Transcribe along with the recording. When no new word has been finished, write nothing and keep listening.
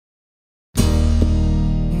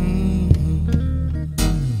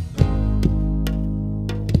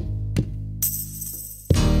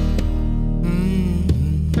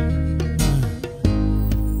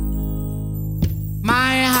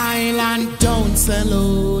don't sell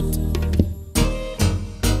out.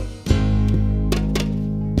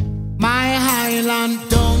 My Highland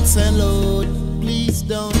don't sell out. Please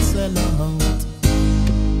don't sell out.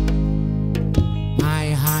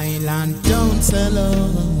 My Highland don't sell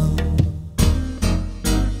out.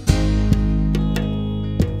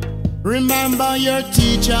 Remember your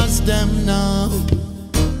teachers them now.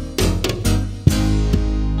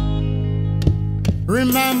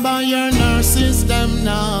 Remember your nurses them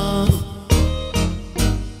now.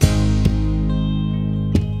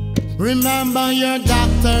 Remember your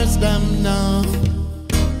doctors them now.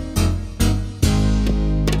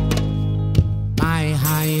 My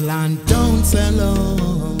Highland don't sell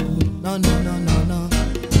out. No, no, no, no, no.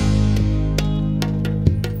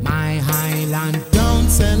 My Highland don't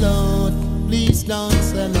sell out. Please don't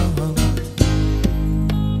sell out.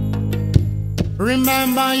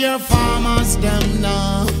 Remember your farmers them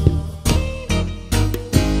now.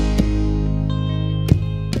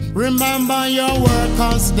 Remember your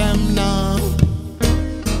workers them now.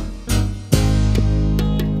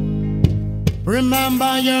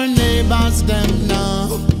 Remember your neighbors them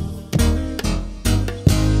now.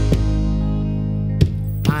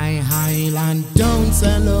 My Highland don't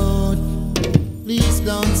sell out. Please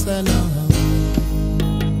don't sell out.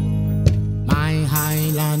 My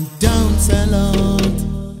Highland don't sell out.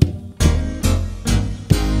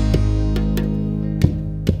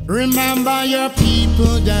 Remember your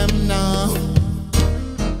people them now.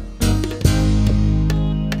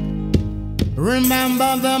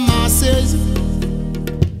 Remember the masses.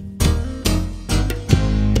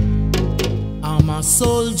 I'm a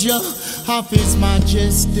soldier of His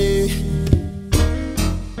Majesty.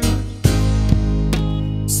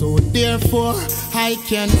 So therefore I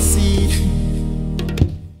can see.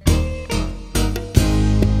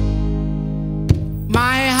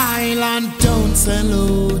 My Highland don't sell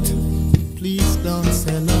out. Please don't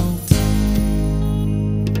sell out.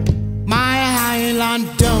 My Highland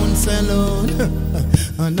don't sell out.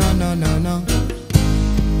 Oh, no, no, no, no.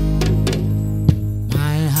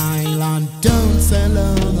 My Highland don't sell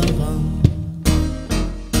out.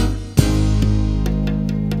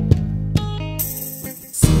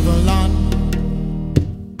 Silverland.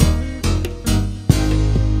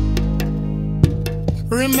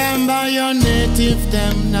 Remember your native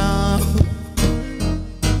them now.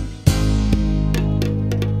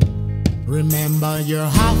 Remember your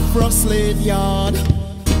Afro slave yard.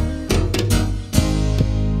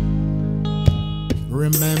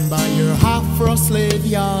 Remember your Afro slave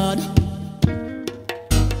yard.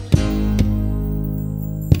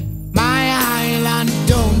 My Highland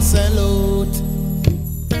don't sell out.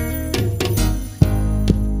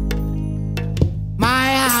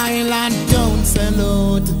 My Highland don't sell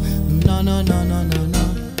out. No, no, no, no, no, no.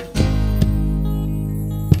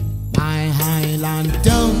 My Highland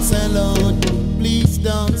don't sell out. Please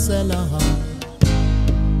don't sell out.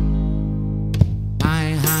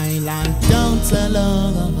 My Highland don't sell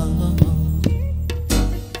out.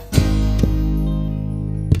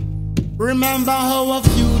 Remember our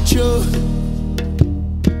future.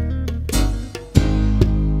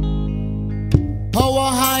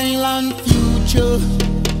 Our Highland future.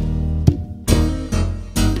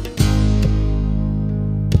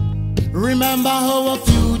 Remember our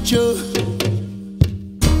future.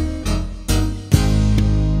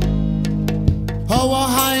 Our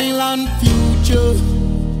Highland future.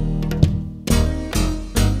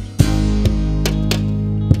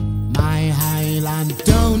 My Highland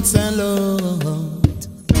don't sell out.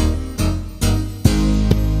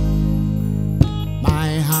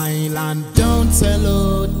 My Highland don't sell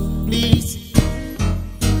out. Please.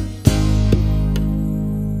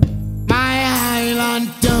 My Highland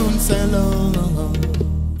don't sell out.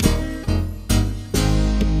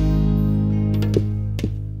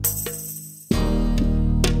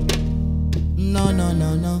 No, no,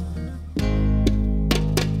 no, no.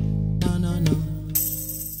 No, no, no.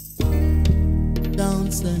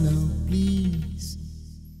 Don't sell out, please.